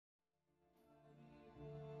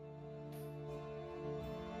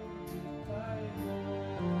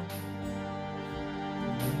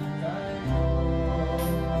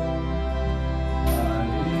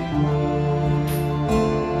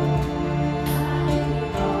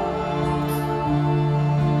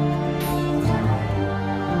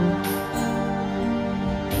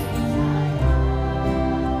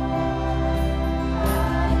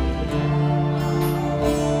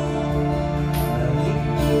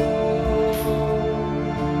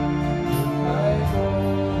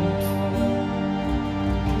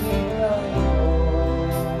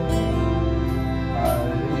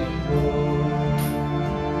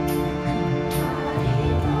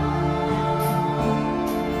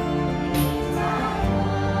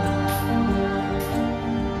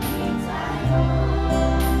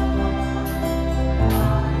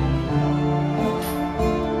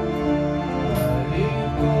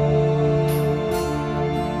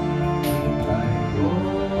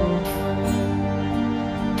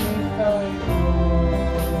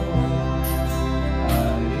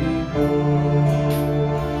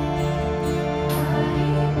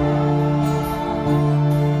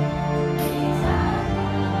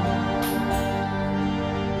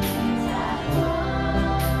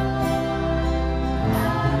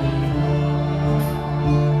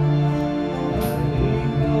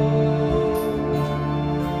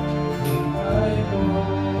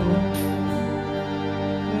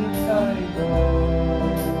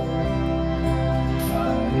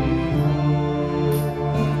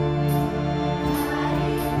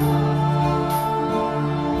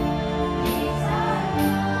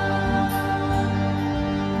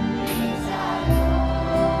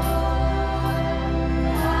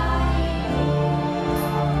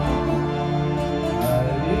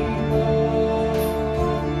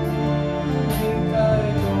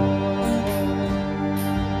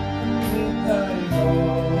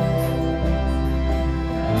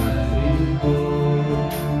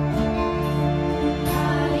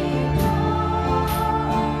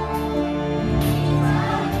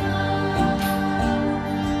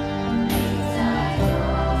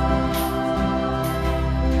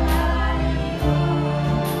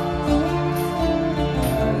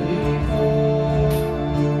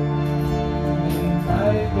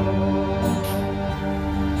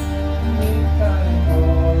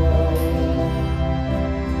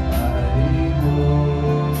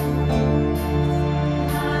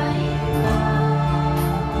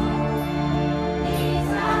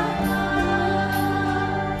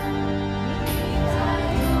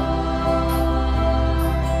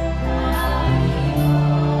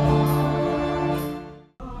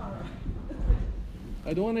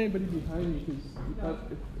I don't want anybody behind me because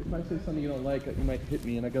if I say something you don't like, you might hit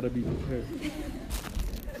me, and I gotta be prepared.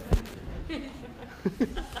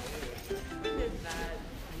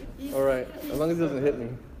 All right, as long as it doesn't hit me.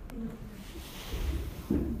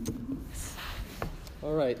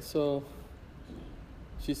 All right, so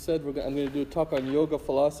she said I'm going to do a talk on yoga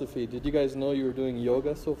philosophy. Did you guys know you were doing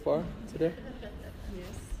yoga so far today? Yes.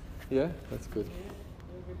 Yeah, that's good.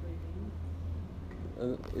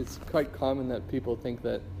 It's quite common that people think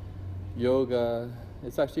that yoga,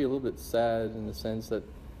 it's actually a little bit sad in the sense that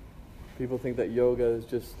people think that yoga is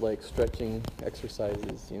just like stretching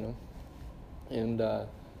exercises, you know, and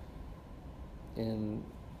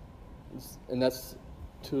that's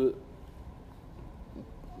to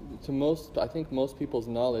most, I think most people's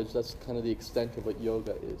knowledge, that's kind of the extent of what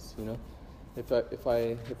yoga is, you know. If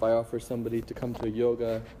I offer somebody to come to a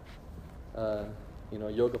yoga,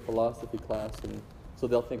 yoga philosophy class, and so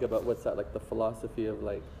they'll think about what's that, like the philosophy of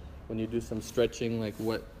like when you do some stretching, like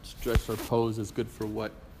what stretch or pose is good for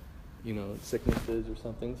what, you know, sicknesses or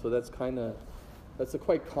something. So that's a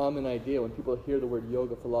quite common idea. When people hear the word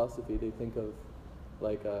yoga philosophy, they think of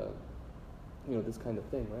like this kind of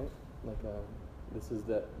thing, right? Like this is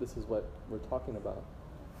what we're talking about.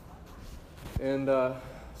 And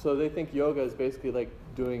so they think yoga is basically like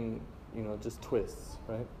doing, you know, just twists,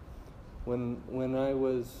 right? When I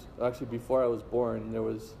was, actually before I was born, there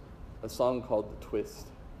was a song called The Twist.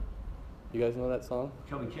 You guys know that song?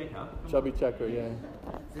 Chubby Checker. Chubby Checker, yeah.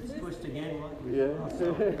 Let's twist again. Yeah.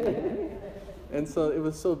 And so it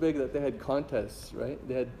was so big that they had contests, right?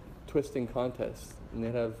 They had twisting contests, and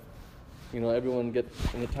they'd have, you know, everyone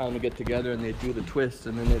in the town would get together and they'd do the twist,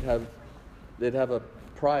 and then they'd have a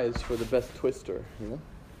prize for the best twister, you know.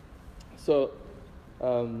 So,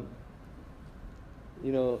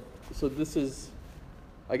 so this is,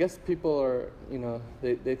 I guess people are, you know,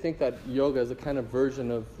 they think that yoga is a kind of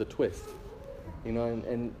version of the twist, you know,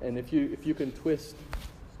 and if you can twist,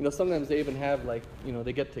 you know, sometimes they even have like, you know,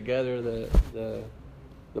 they get together the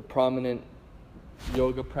prominent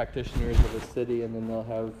yoga practitioners of a city, and then they'll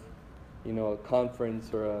have, you know, a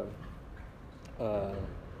conference or a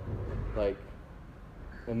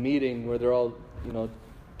meeting where they're all, you know,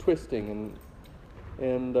 twisting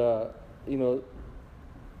and you know,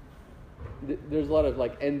 there's a lot of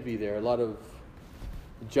like envy there, a lot of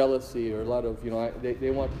jealousy, or a lot of, you know, they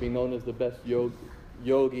want to be known as the best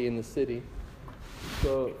yogi in the city.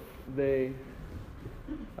 So they,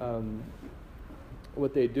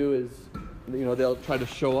 what they do is, you know, they'll try to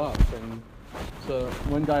show off. And so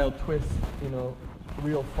one guy will twist, you know,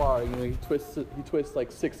 real far. You know, he twists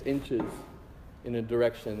like 6 inches in a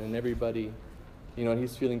direction, and everybody, you know,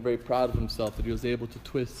 he's feeling very proud of himself that he was able to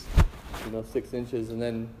twist, you know, 6 inches. And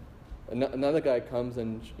then another guy comes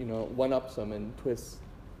and, you know, one-ups him and twists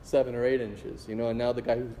 7 or 8 inches. You know, and now the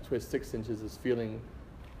guy who twists 6 inches is feeling,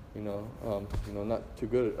 you know, not too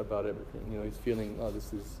good about everything. You know, he's feeling, oh,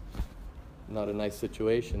 this is not a nice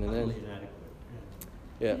situation. And then,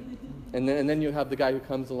 yeah, and then you have the guy who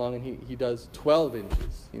comes along and he does 12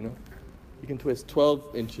 inches. You know, he can twist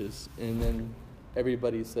 12 inches, and then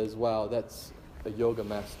everybody says, wow, that's a yoga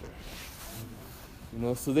master. You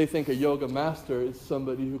know, so they think a yoga master is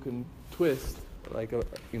somebody who can twist like a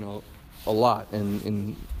lot and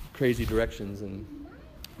in crazy directions. And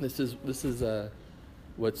this is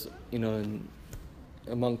what's, you know,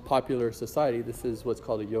 among popular society, this is what's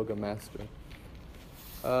called a yoga master.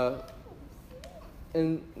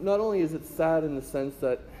 And not only is it sad in the sense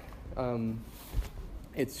that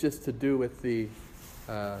it's just to do with the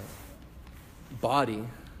body,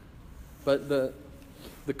 but the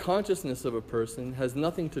consciousness of a person has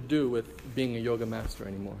nothing to do with being a yoga master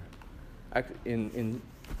anymore. In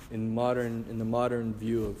the modern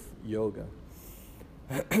view of yoga,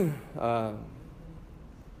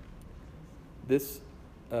 this.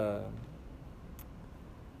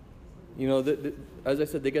 You know, as I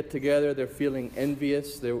said, they get together, they're feeling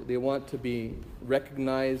envious, they want to be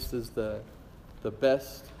recognized as the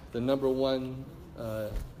best, the number one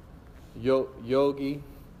yogi.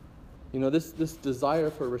 You know, this desire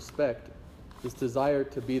for respect, this desire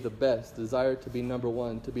to be the best, desire to be number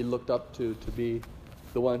one, to be looked up to be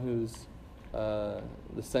the one who's the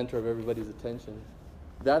center of everybody's attention.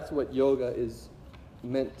 That's what yoga is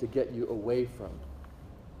meant to get you away from.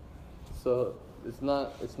 So it's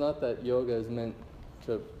not that yoga is meant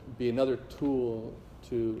to be another tool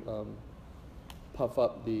to puff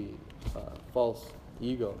up the false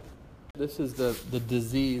ego. This is the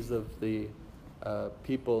disease of the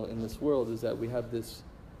people in this world, is that we have this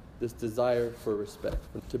desire for respect,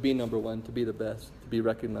 to be number one, to be the best, to be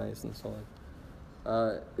recognized, and so on.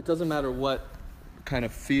 It doesn't matter what kind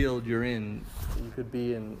of field you're in. You could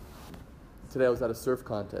be in. Today I was at a surf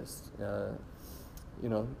contest.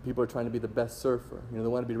 People are trying to be the best surfer. They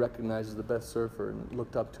want to be recognized as the best surfer and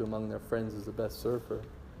looked up to among their friends as the best surfer.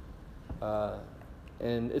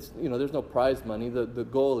 And it's, there's no prize money. The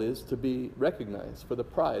goal is to be recognized for the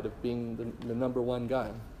pride of being the number one guy.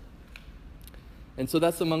 And so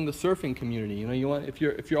that's among the surfing community. You want,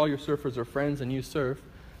 if all your surfers are friends and you surf,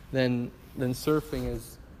 then surfing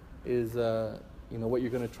is what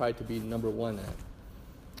you're going to try to be number one at.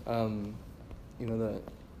 And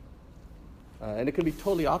it can be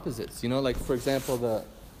totally opposites. Like for example,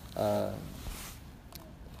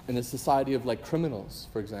 in a society of like criminals,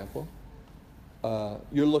 for example,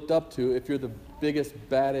 you're looked up to if you're the biggest,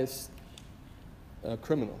 baddest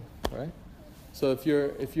criminal, right? So if you're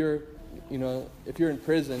in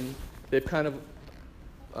prison, they've kind of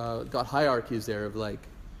got hierarchies there of like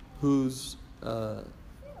who's the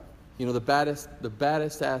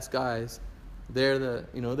baddest ass guys. They're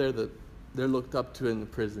looked up to in the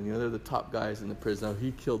prison. They're the top guys in the prison. Oh,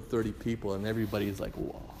 he killed 30 people, and everybody's like,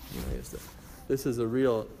 whoa, this is a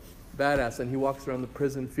real badass, and he walks around the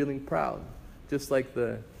prison feeling proud, just like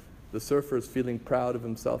the surfer is feeling proud of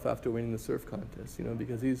himself after winning the surf contest.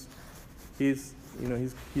 Because he's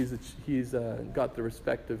got the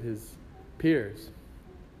respect of his peers.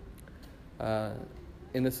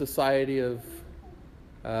 In a society of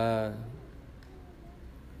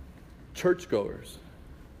churchgoers,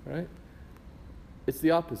 right? It's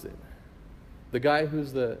the opposite. The guy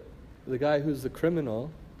who's the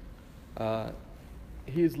criminal,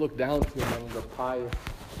 he's looked down to among the pious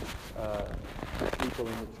people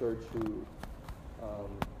in the church who,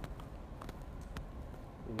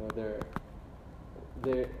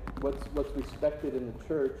 what's respected in the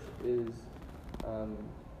church is,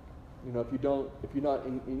 if you're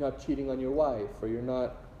not cheating on your wife, or you're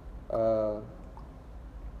not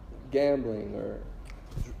gambling, or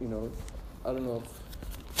I don't know if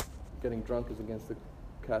getting drunk is against the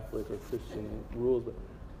Catholic or Christian rules,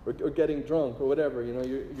 but or getting drunk or whatever.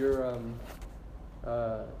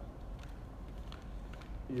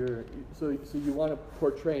 So you want to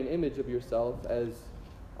portray an image of yourself as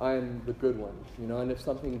I'm the good one, and if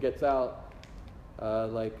something gets out,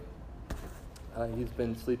 he's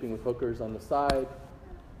been sleeping with hookers on the side,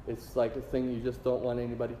 it's like a thing you just don't want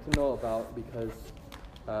anybody to know about, because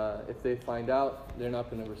if they find out, they're not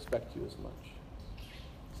going to respect you as much.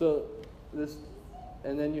 So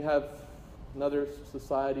and then you have another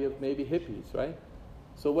society of maybe hippies, right?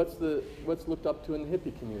 So what's looked up to in the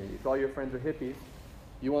hippie community? If all your friends are hippies,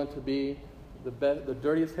 you want to be the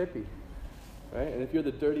dirtiest hippie, right? And if you're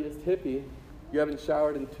the dirtiest hippie, you haven't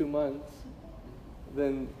showered in 2 months,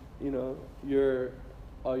 then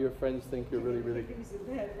all your friends think you're really, really. The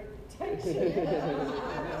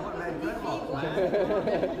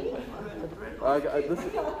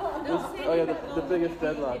biggest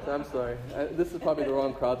deadlocks. I'm sorry. This is probably the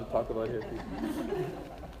wrong crowd to talk about hippies.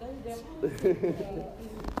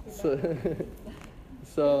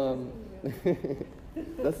 So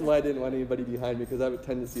that's why I didn't want anybody behind me, because I have a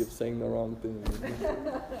tendency of saying the wrong thing.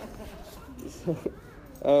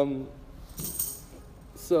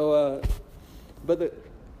 But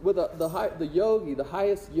the yogi, the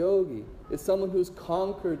highest yogi, is someone who's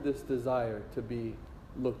conquered this desire to be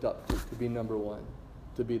looked up to be number one,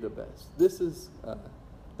 to be the best. This is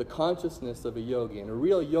the consciousness of a yogi. And a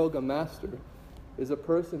real yoga master is a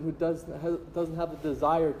person who doesn't have the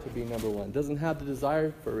desire to be number one, doesn't have the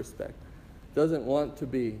desire for respect, doesn't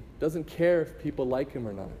care if people like him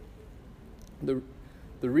or not.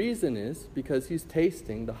 The reason is because he's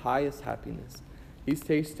tasting the highest happiness. He's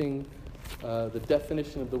tasting the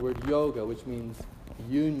definition of the word yoga, which means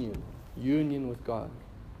union with God.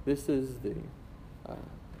 This is the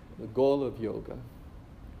goal of yoga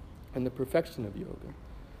and the perfection of yoga.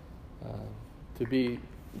 To be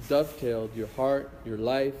dovetailed, your heart, your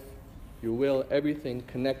life, your will, everything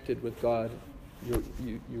connected with God.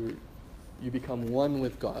 You become one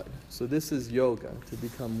with God. So this is yoga, to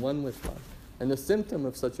become one with God. And the symptom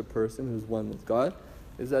of such a person who's one with God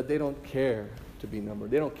is that they don't care to be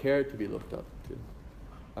numbered. They don't care to be looked up to.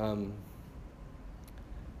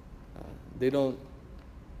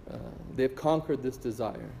 They've conquered this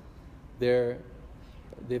desire. They've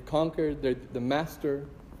conquered. They're the master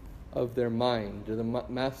of their mind. They're the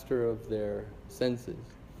master of their senses.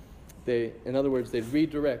 In other words, they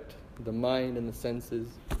redirect the mind and the senses,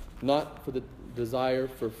 not for the desire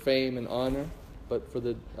for fame and honor, but for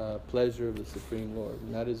the pleasure of the Supreme Lord.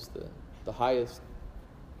 And that is the highest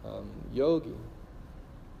yogi.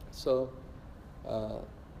 So,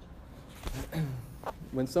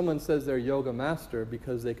 when someone says they're yoga master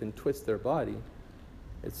because they can twist their body,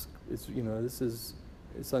 it's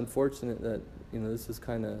it's unfortunate that this is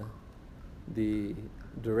kind of the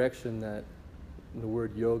direction that the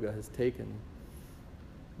word yoga has taken.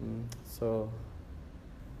 So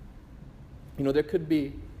there could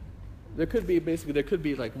be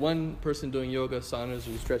like one person doing yoga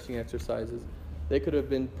asanas or stretching exercises. They could have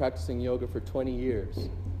been practicing yoga for 20 years,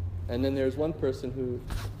 and then there's one person who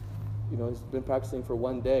has been practicing for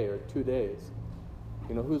 1 day or 2 days.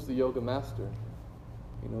 Who's the yoga master?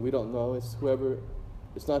 We don't know. It's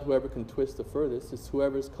not whoever can twist the furthest. It's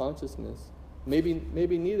whoever's consciousness. Maybe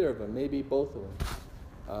neither of them. Maybe both of them.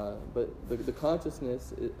 But the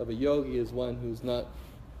consciousness of a yogi is one who's not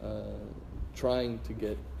trying to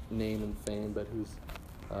get name and fame, but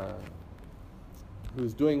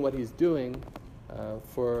who's doing what he's doing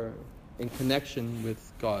in connection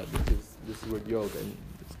with God, which is this word yoga, and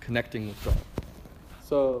it's connecting with God.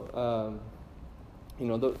 So,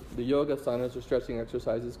 the yoga asanas or stretching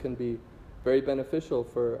exercises can be very beneficial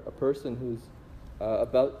for a person who's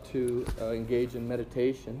about to engage in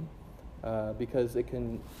meditation, because it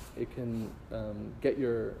can get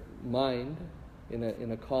your mind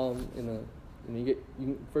in a calm,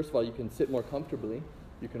 first of all, you can sit more comfortably.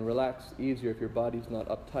 You can relax easier if your body's not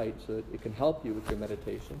uptight, so it can help you with your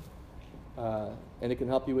meditation. And it can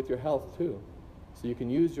help you with your health too. So you can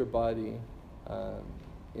use your body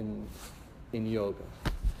in yoga.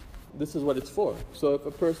 This is what it's for. So if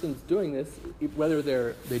a person's doing this, whether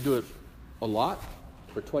they do it a lot,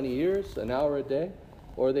 for 20 years, an hour a day,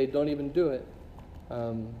 or they don't even do it,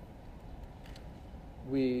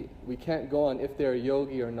 we can't go on if they're a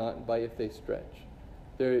yogi or not by if they stretch.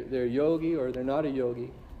 They're a yogi or they're not a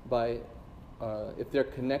yogi by if they're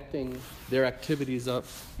connecting their activities up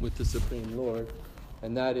with the Supreme Lord,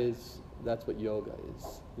 and that's what yoga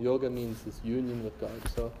is. Yoga means this union with God.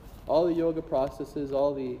 So all the yoga processes,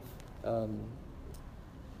 all the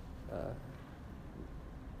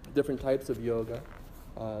different types of yoga,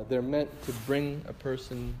 they're meant to bring a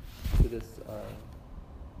person to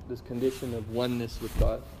this condition of oneness with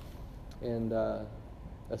God. And a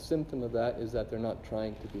symptom of that is that they're not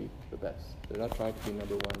trying to be the best. They're not trying to be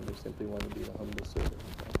number one. They simply want to be the humble servant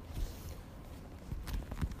of God.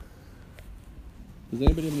 Does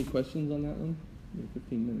anybody have any questions on that one?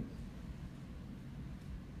 15 minutes.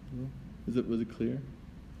 No? Was it clear?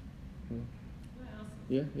 No? Can I ask?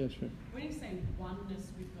 Yeah, sure. When you say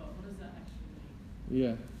oneness with God, what does that actually mean?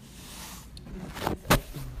 Yeah.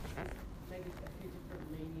 Maybe a few different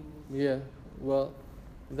meanings. Yeah. Well,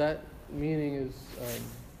 that meaning is,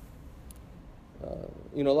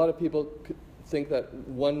 a lot of people think that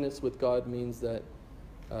oneness with God means that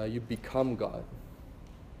you become God.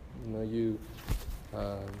 You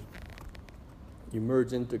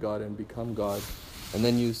merge into God and become God, and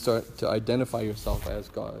then you start to identify yourself as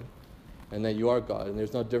God, and that you are God, and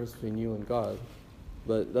there's no difference between you and God.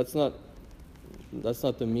 But that's not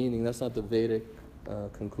the meaning. That's not the Vedic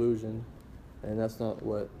conclusion, and that's not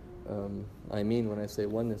what I mean when I say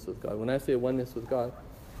oneness with God. When I say oneness with God,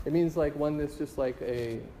 it means like oneness, just like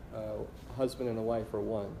a husband and a wife are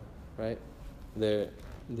one, right? They're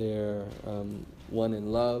one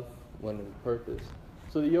in love, one in purpose.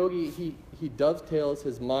 So the yogi, he dovetails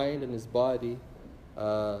his mind and his body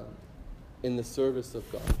in the service of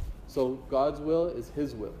God. So God's will is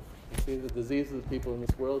his will. You see, the disease of the people in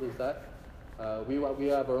this world is that we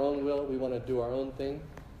have our own will, we want to do our own thing,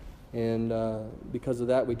 and because of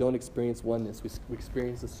that we don't experience oneness, we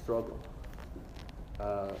experience a struggle.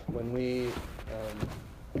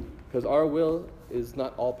 Because our will is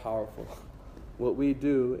not all powerful. What we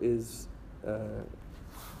do is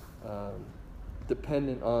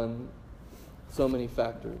dependent on so many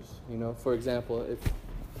factors. For example,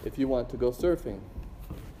 if you want to go surfing,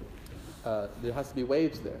 there has to be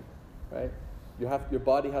waves there, right? Your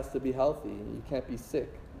body has to be healthy. You can't be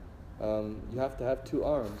sick. You have to have 2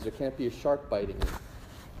 arms. There can't be a shark biting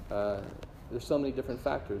you. There's so many different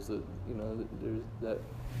factors that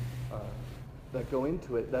go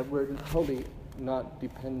into it that we're totally not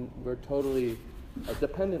dependent. We're totally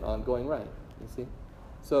dependent on going right. You see.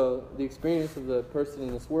 So the experience of the person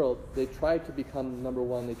in this world, they try to become number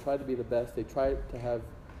one. They try to be the best. They try to have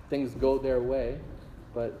things go their way,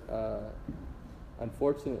 but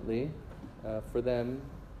unfortunately, for them,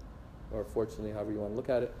 or fortunately, however you want to look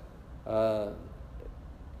at it,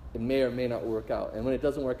 it may or may not work out. And when it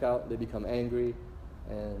doesn't work out, they become angry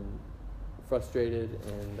and frustrated,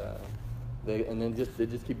 and then they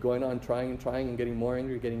just keep going on, trying and getting more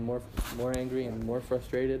angry, getting more angry and more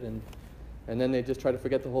frustrated, and then they just try to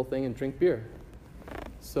forget the whole thing and drink beer.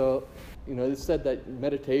 So, it's said that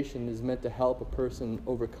meditation is meant to help a person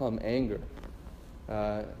overcome anger,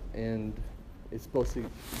 and it's supposed to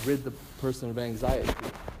rid the person of anxiety.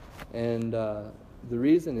 And the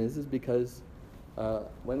reason is because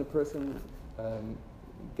when a person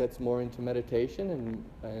gets more into meditation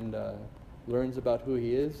and learns about who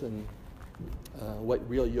he is and what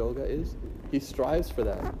real yoga is, he strives for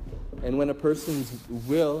that. And when a person's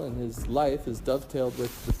will and his life is dovetailed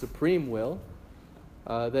with the supreme will,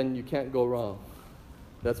 then you can't go wrong.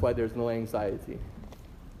 That's why there's no anxiety.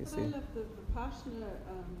 You see? I love the Vipassana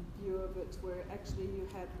view of it, where actually you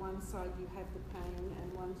have one side you have the pain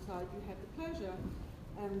and one side you have the pleasure,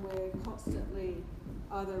 and we're constantly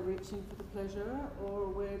either reaching for the pleasure or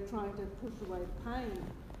we're trying to push away the pain.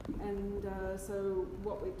 And so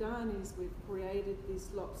what we've done is we've created this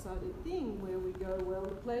lopsided thing where we go, well,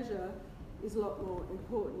 the pleasure is a lot more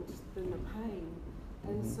important than the pain.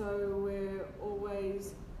 And so we're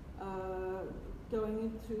always going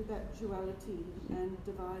into that duality and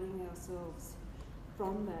dividing ourselves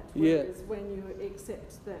from that. Whereas when you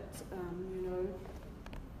accept that, you know,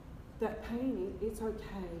 that pain, it's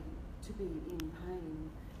okay to be in pain,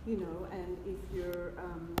 you know, and if you're,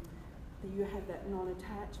 you have that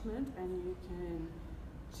non-attachment and you can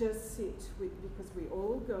just sit with, because we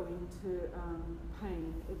all go into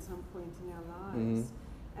pain at some point in our lives.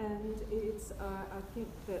 And it's, I think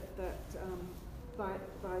that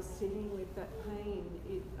by sitting with that pain,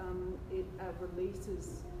 it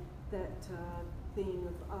releases that thing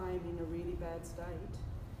of I'm in a really bad state.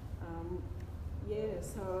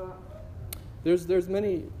 So there's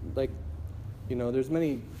many, like, you know, there's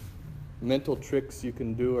many mental tricks you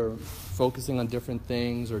can do, or focusing on different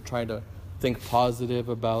things, or try to think positive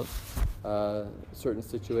about certain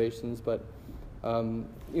situations, but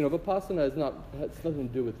you know, Vipassana has nothing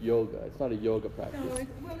to do with yoga. It's not a yoga practice. no,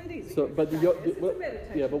 well, it is. So, but it's a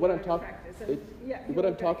meditation. yeah, but what I'm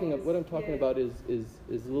talking, what I'm talking about is a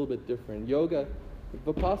little bit different. Yoga,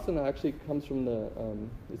 Vipassana actually comes from the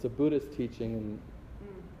it's a Buddhist teaching,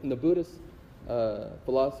 and the Buddhist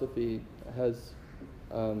philosophy has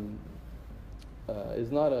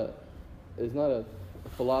is not a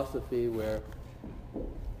philosophy where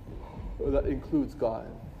that includes God.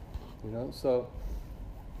 You know, so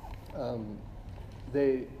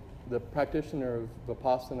the practitioner of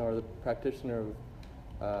Vipassana, or the practitioner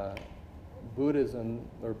of Buddhism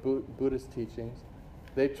or Buddhist teachings,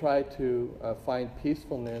 they try to find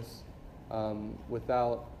peacefulness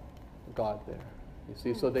without God there. You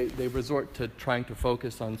see, so they resort to trying to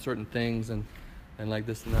focus on certain things and like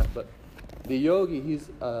this and that. But the yogi, he's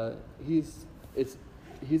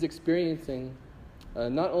experiencing.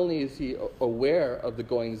 Not only is he aware of the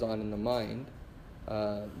goings-on in the mind,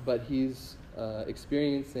 but he's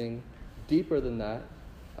experiencing deeper than that,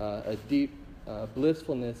 a deep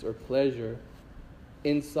blissfulness or pleasure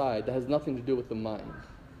inside that has nothing to do with the mind.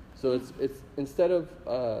 So it's instead of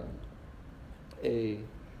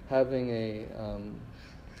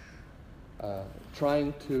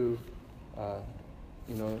trying to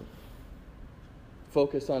you know,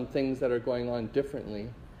 focus on things that are going on differently,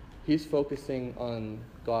 he's focusing on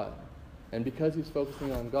God. And because he's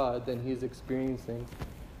focusing on God, then he's experiencing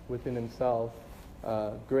within himself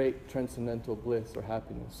great transcendental bliss or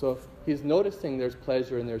happiness. So he's noticing there's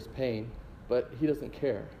pleasure and there's pain, but he doesn't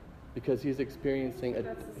care, because he's experiencing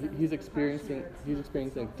he's experiencing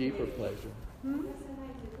deeper pleasure.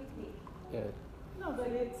 Yeah. No, but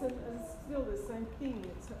it's still the same thing.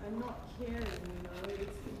 It's a not caring, you know.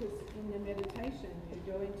 It's because in the meditation you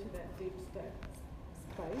go into that deep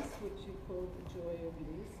space, which you call the joy of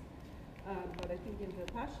bliss. But I think in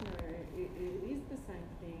Vipassana it is the same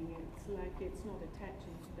thing. It's like it's not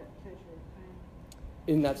attaching to that pleasure or pain.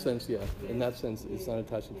 In that sense, yeah. In that sense, it's not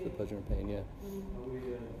attaching to the pleasure and pain, yeah. Are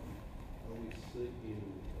we seeking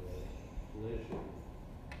pleasure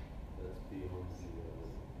that's beyond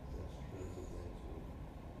that's transcendental?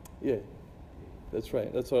 Yeah, that's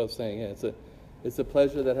right. That's what I was saying. Yeah, it's a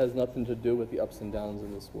pleasure that has nothing to do with the ups and downs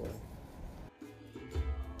of this world.